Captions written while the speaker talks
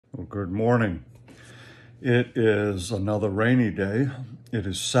Well, good morning. It is another rainy day. It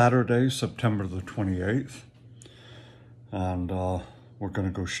is Saturday, September the 28th, and we're going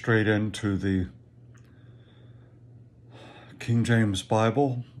to go straight into the King James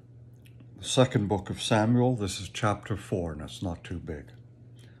Bible, the second book of Samuel. This is chapter 4, and it's not too big.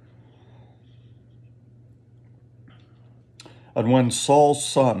 And when Saul's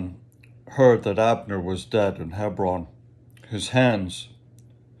son heard that Abner was dead in Hebron, his hands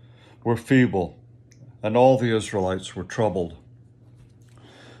were feeble, and all the Israelites were troubled.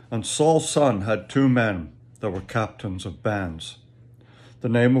 And Saul's son had two men that were captains of bands. The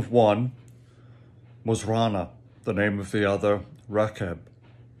name of one was Rana, the name of the other Rechab,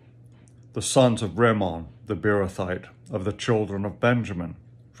 the sons of Rimmon the Beerothite, of the children of Benjamin,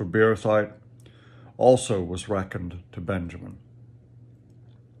 for Beerothite also was reckoned to Benjamin.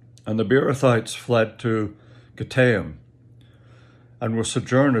 And the Beerothites fled to Gittaim, and were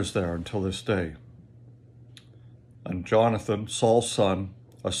sojourners there until this day. And Jonathan, Saul's son,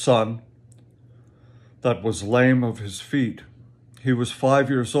 a son that was lame of his feet, he was 5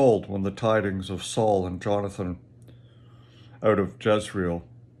 years old when the tidings of Saul and Jonathan out of Jezreel.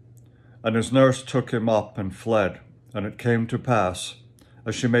 And his nurse took him up and fled. And it came to pass,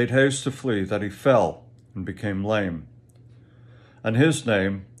 as she made haste to flee, that he fell and became lame. And his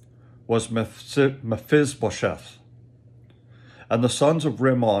name was Mephibosheth. And the sons of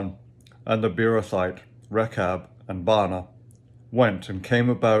Rimmon and the Beerothite, Rechab and Baanah, went and came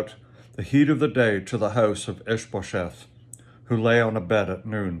about the heat of the day to the house of Ishbosheth, who lay on a bed at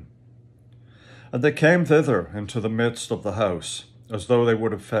noon. And they came thither into the midst of the house, as though they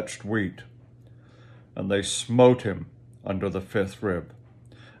would have fetched wheat. And they smote him under the fifth rib.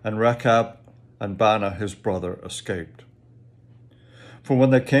 And Rechab and Baanah his brother escaped. For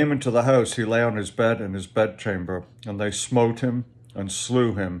when they came into the house, he lay on his bed in his bedchamber, and they smote him and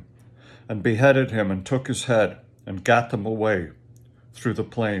slew him, and beheaded him, and took his head, and gat him away through the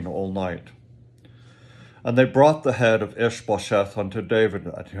plain all night. And they brought the head of Ishbosheth unto David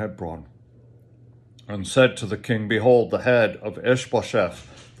at Hebron, and said to the king, Behold, the head of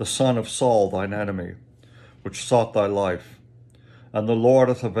Ishbosheth, the son of Saul, thine enemy, which sought thy life. And the Lord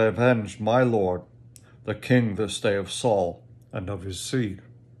hath avenged my lord, the king, this day of Saul, and of his seed.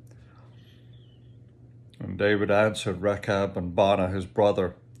 And David answered Rechab and Baanah his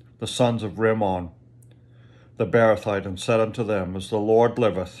brother, the sons of Rimmon the Beerothite, and said unto them, As the Lord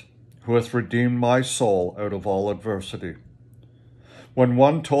liveth, who hath redeemed my soul out of all adversity. When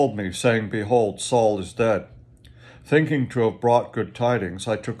one told me, saying, Behold, Saul is dead, thinking to have brought good tidings,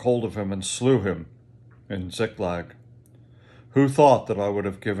 I took hold of him and slew him in Ziklag. Who thought that I would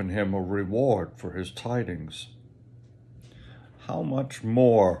have given him a reward for his tidings? How much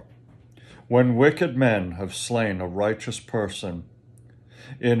more, when wicked men have slain a righteous person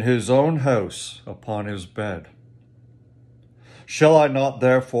in his own house upon his bed? Shall I not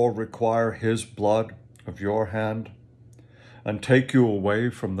therefore require his blood of your hand, and take you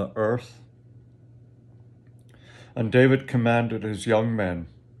away from the earth? And David commanded his young men,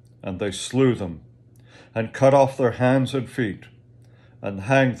 and they slew them, and cut off their hands and feet, and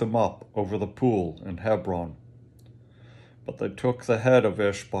hanged them up over the pool in Hebron. But they took the head of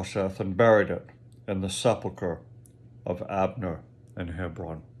Ishbosheth and buried it in the sepulchre of Abner in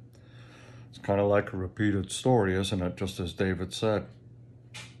Hebron. It's kind of like a repeated story, isn't it? Just as David said.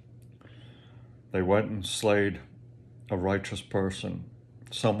 They went and slayed a righteous person,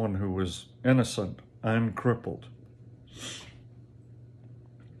 someone who was innocent and crippled.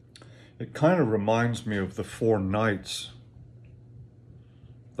 It kind of reminds me of the 4 knights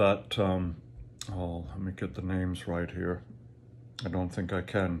that, let me get the names right here. I don't think I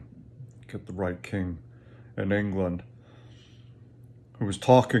can get the right king in England, who was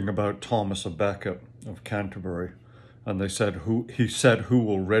talking about Thomas à Becket of Canterbury, and he said, who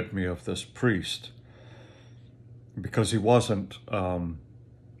will rid me of this priest? Because he wasn't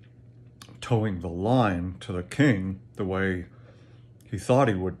towing the line to the king the way he thought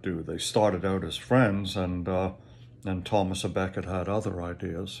he would do. They started out as friends, and Thomas à Becket had other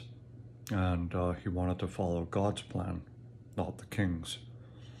ideas, and he wanted to follow God's plan, not the king's.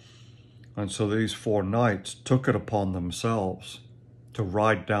 And so these 4 knights took it upon themselves to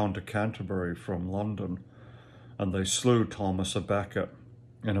ride down to Canterbury from London, and they slew Thomas à Becket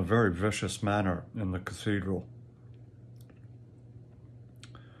in a very vicious manner in the cathedral.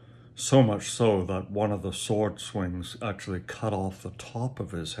 So much so that one of the sword swings actually cut off the top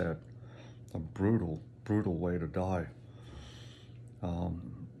of his head. A brutal, brutal way to die.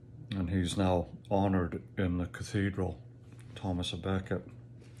 And he's now honored in the cathedral, Thomas à Becket.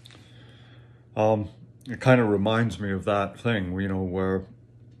 It kind of reminds me of that thing, where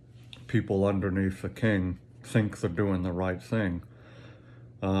people underneath the king think they're doing the right thing.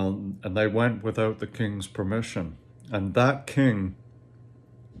 And they went without the king's permission. And that king,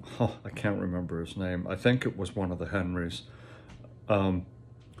 I can't remember his name, I think it was one of the Henrys,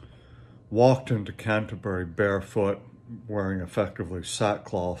 walked into Canterbury barefoot, wearing effectively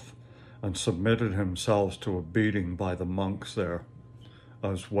sackcloth, and submitted himself to a beating by the monks there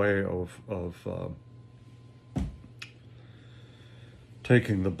as way of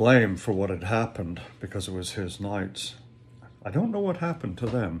taking the blame for what had happened, because it was his knights. I don't know what happened to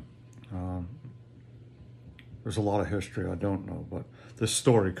them. There's a lot of history I don't know, but this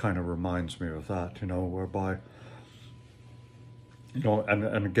story kind of reminds me of that, whereby,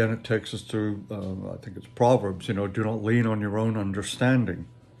 and again, it takes us to, I think it's Proverbs, do not lean on your own understanding.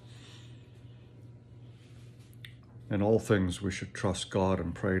 In all things, we should trust God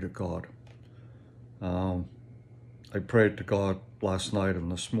and pray to God. I prayed to God last night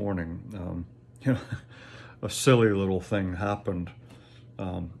and this morning. A silly little thing happened.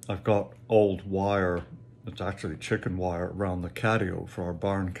 I've got old wire, it's actually chicken wire, around the catio for our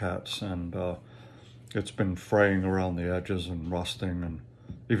barn cats, and it's been fraying around the edges and rusting, and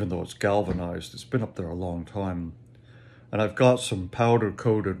even though it's galvanized, it's been up there a long time. And I've got some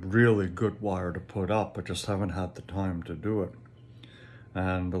powder-coated, really good wire to put up, I just haven't had the time to do it.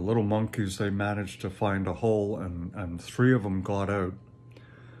 And the little monkeys, they managed to find a hole, and 3 of them got out.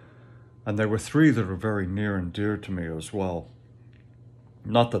 And there were 3 that are very near and dear to me as well.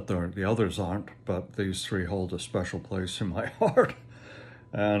 Not that the others aren't, but these 3 hold a special place in my heart.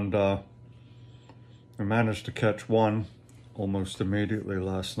 And we managed to catch one almost immediately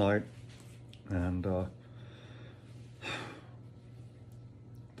last night. And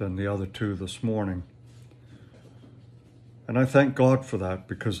then the other 2 this morning. And I thank God for that,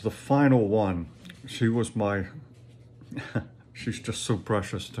 because the final one, she was she's just so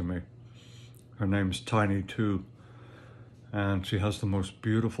precious to me. Her name's Tiny 2, and she has the most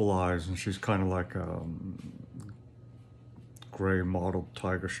beautiful eyes, and she's kind of like a gray mottled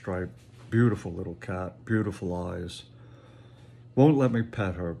tiger stripe, beautiful little cat, beautiful eyes. Won't let me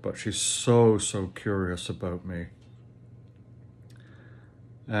pet her, but she's so curious about me.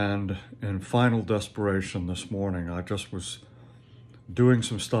 And in final desperation this morning, I just was doing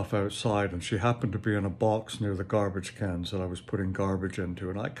some stuff outside, and she happened to be in a box near the garbage cans that I was putting garbage into,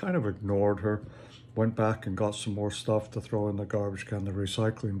 and I kind of ignored her, went back and got some more stuff to throw in the garbage can, the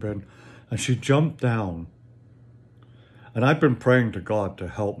recycling bin, and she jumped down. And I've been praying to God to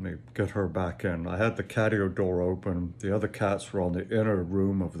help me get her back in. I had the catio door open. The other cats were on the inner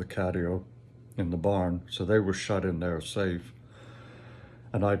room of the catio in the barn, so they were shut in there safe.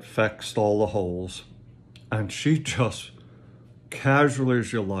 And I'd fixed all the holes, and she just, casually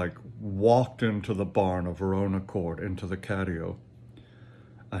as you like, walked into the barn of her own accord, into the catio.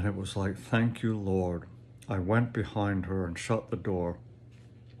 And it was like, thank you, Lord. I went behind her and shut the door.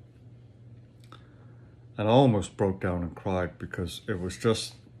 And I almost broke down and cried, because it was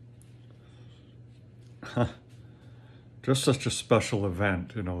just such a special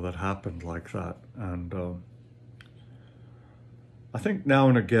event, that happened like that. And I think now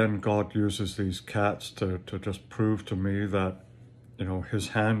and again, God uses these cats to just prove to me that, his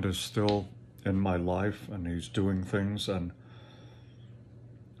hand is still in my life, and he's doing things. And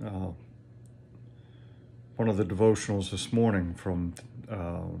one of the devotionals this morning from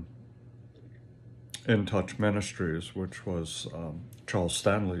In Touch Ministries, which was Charles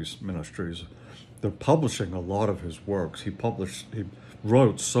Stanley's ministries, they're publishing a lot of his works. He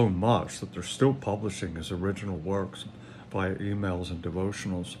wrote so much that they're still publishing his original works via emails and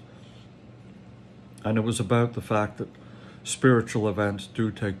devotionals. And it was about the fact that spiritual events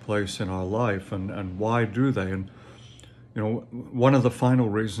do take place in our life, and why do they? And one of the final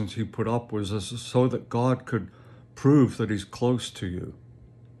reasons he put up was so that God could prove that he's close to you.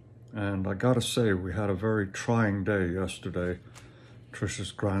 And I gotta say, we had a very trying day yesterday.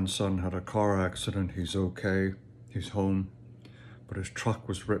 Trisha's grandson had a car accident. He's okay, he's home, but his truck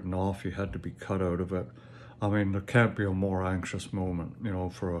was written off. He had to be cut out of it. I mean, there can't be a more anxious moment,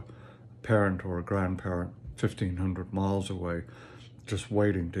 for a parent or a grandparent 1,500 miles away, just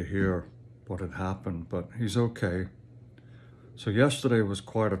waiting to hear what had happened, but he's okay. So yesterday was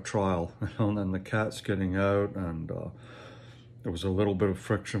quite a trial, and then the cat's getting out, and there was a little bit of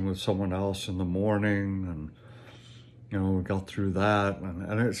friction with someone else in the morning, and we got through that,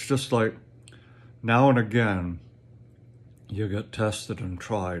 and it's just like, now and again, you get tested and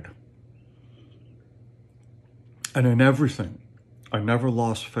tried. And in everything, I never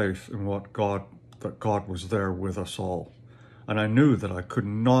lost faith in that God was there with us all. And I knew that I could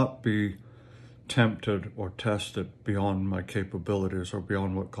not be tempted or tested beyond my capabilities or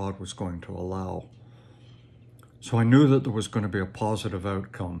beyond what God was going to allow. So I knew that there was going to be a positive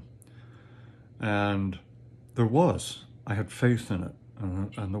outcome. And there was. I had faith in it.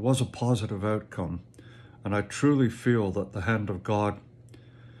 And there was a positive outcome. And I truly feel that the hand of God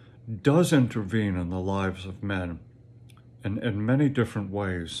does intervene in the lives of men in many different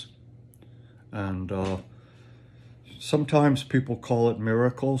ways. And sometimes people call it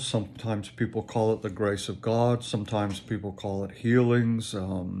miracles. Sometimes people call it the grace of God. Sometimes people call it healings,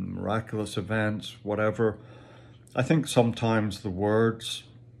 miraculous events, whatever. I think sometimes the words,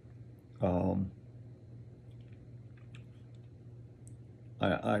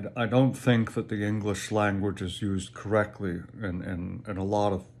 I don't think that the English language is used correctly in a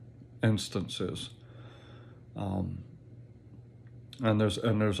lot of instances. And there's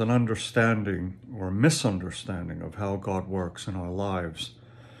an understanding or a misunderstanding of how God works in our lives.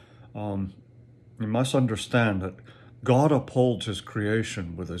 You must understand that God upholds his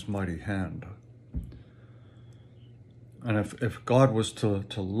creation with his mighty hand. And if God was to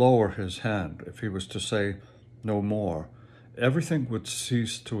lower his hand, if he was to say no more, everything would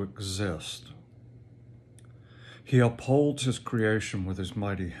cease to exist. He upholds his creation with his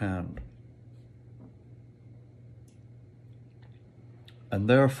mighty hand. And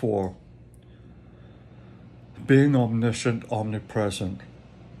therefore, being omniscient, omnipresent,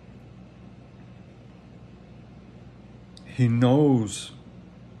 he knows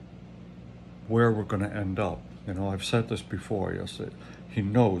where we're going to end up. You know, I've said this before, yes, he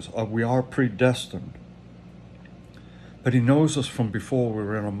knows. We are predestined. But he knows us from before we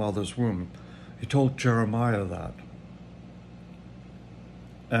were in our mother's womb. He told Jeremiah that.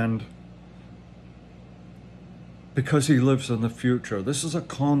 And because he lives in the future, this is a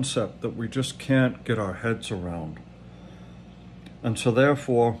concept that we just can't get our heads around. And so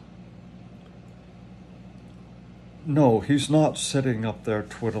therefore, no, he's not sitting up there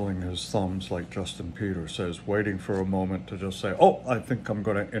twiddling his thumbs like Justin Peters says, waiting for a moment to just say, oh, I think I'm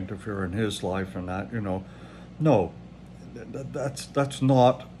going to interfere in his life and that, you know. No, that's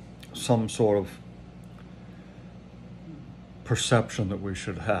not some sort of perception that we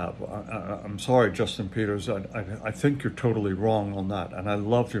should have. I'm sorry, Justin Peters. I think you're totally wrong on that, and I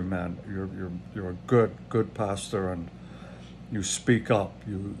love you, man. You're a good pastor, and you speak up.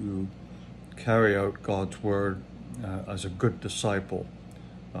 You carry out God's word as a good disciple,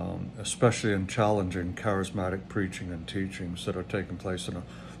 especially in challenging charismatic preaching and teachings that are taking place and are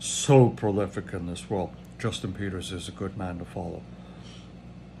so prolific in this world. Justin Peters is a good man to follow.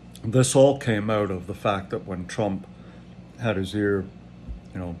 This all came out of the fact that when Trump had his ear,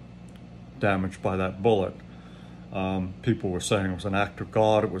 damaged by that bullet, people were saying it was an act of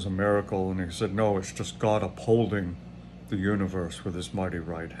God, it was a miracle, and he said, no, it's just God upholding the universe with his mighty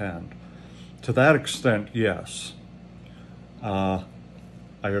right hand. To that extent, yes, I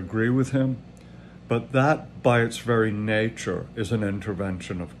agree with him, but that by its very nature is an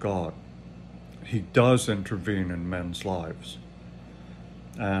intervention of God. He does intervene in men's lives.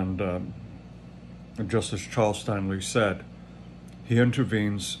 And just as Charles Stanley said, he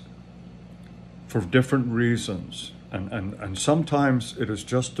intervenes for different reasons. And sometimes it is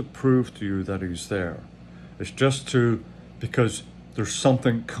just to prove to you that he's there. It's just because there's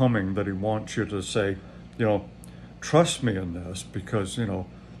something coming that he wants you to say, trust me in this because,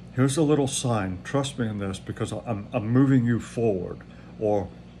 here's a little sign. Trust me in this because I'm moving you forward. Or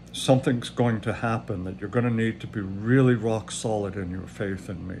something's going to happen that you're going to need to be really rock solid in your faith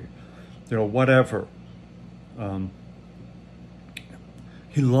in me. Whatever.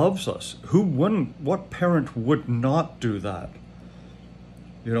 He loves us. Who wouldn't? What parent would not do that?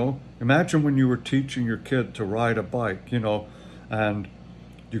 Imagine when you were teaching your kid to ride a bike, and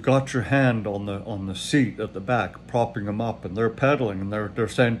you got your hand on the seat at the back, propping them up, and they're pedaling, and they're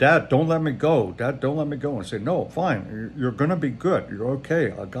saying, Dad, don't let me go. Dad, don't let me go. And I say, no, fine. You're going to be good. You're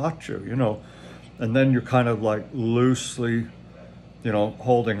okay. I got you, And then you're kind of like loosely,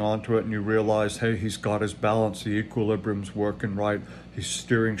 holding on to it, and you realize, hey, he's got his balance. The equilibrium's working right. He's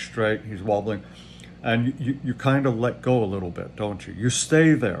steering straight. He's wobbling. And you kind of let go a little bit, don't you? You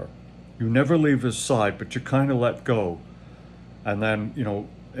stay there. You never leave his side, but you kind of let go. And then,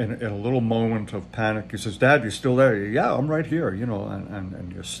 in a little moment of panic, he says, Dad, you still there? Yeah, I'm right here,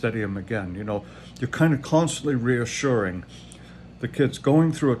 and you steady him again. You're kind of constantly reassuring the kids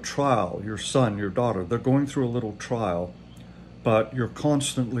going through a trial, your son, your daughter, they're going through a little trial, but you're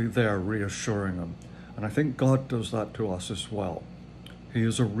constantly there reassuring them. And I think God does that to us as well. He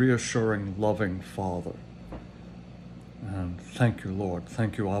is a reassuring, loving Father. And thank you, Lord.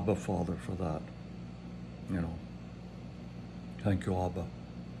 Thank you, Abba, Father, for that. Thank you, Abba.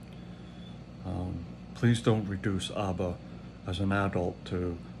 Please don't reduce Abba as an adult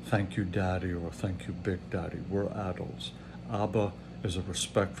to thank you, Daddy, or thank you, Big Daddy. We're adults. Abba is a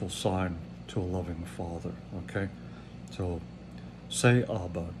respectful sign to a loving father, okay? So say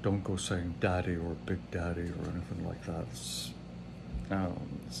Abba. Don't go saying Daddy or Big Daddy or anything like that.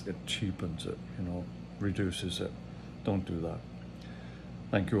 It cheapens it, reduces it. Don't do that.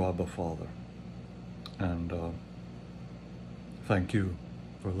 Thank you, Abba Father. And thank you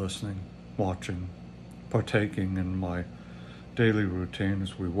for listening, watching, partaking in my daily routine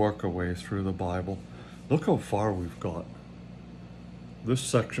as we work our way through the Bible. Look how far we've got. This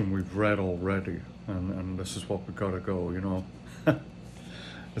section we've read already, and this is what we've got to go,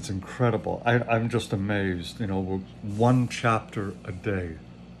 It's incredible. I'm just amazed. We're one chapter a day.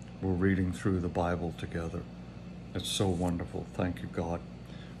 We're reading through the Bible together. It's so wonderful. Thank you, God.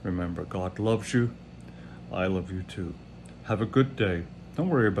 Remember, God loves you. I love you too. Have a good day. Don't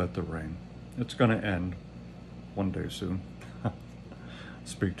worry about the rain. It's going to end one day soon.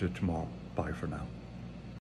 Speak to you tomorrow. Bye for now.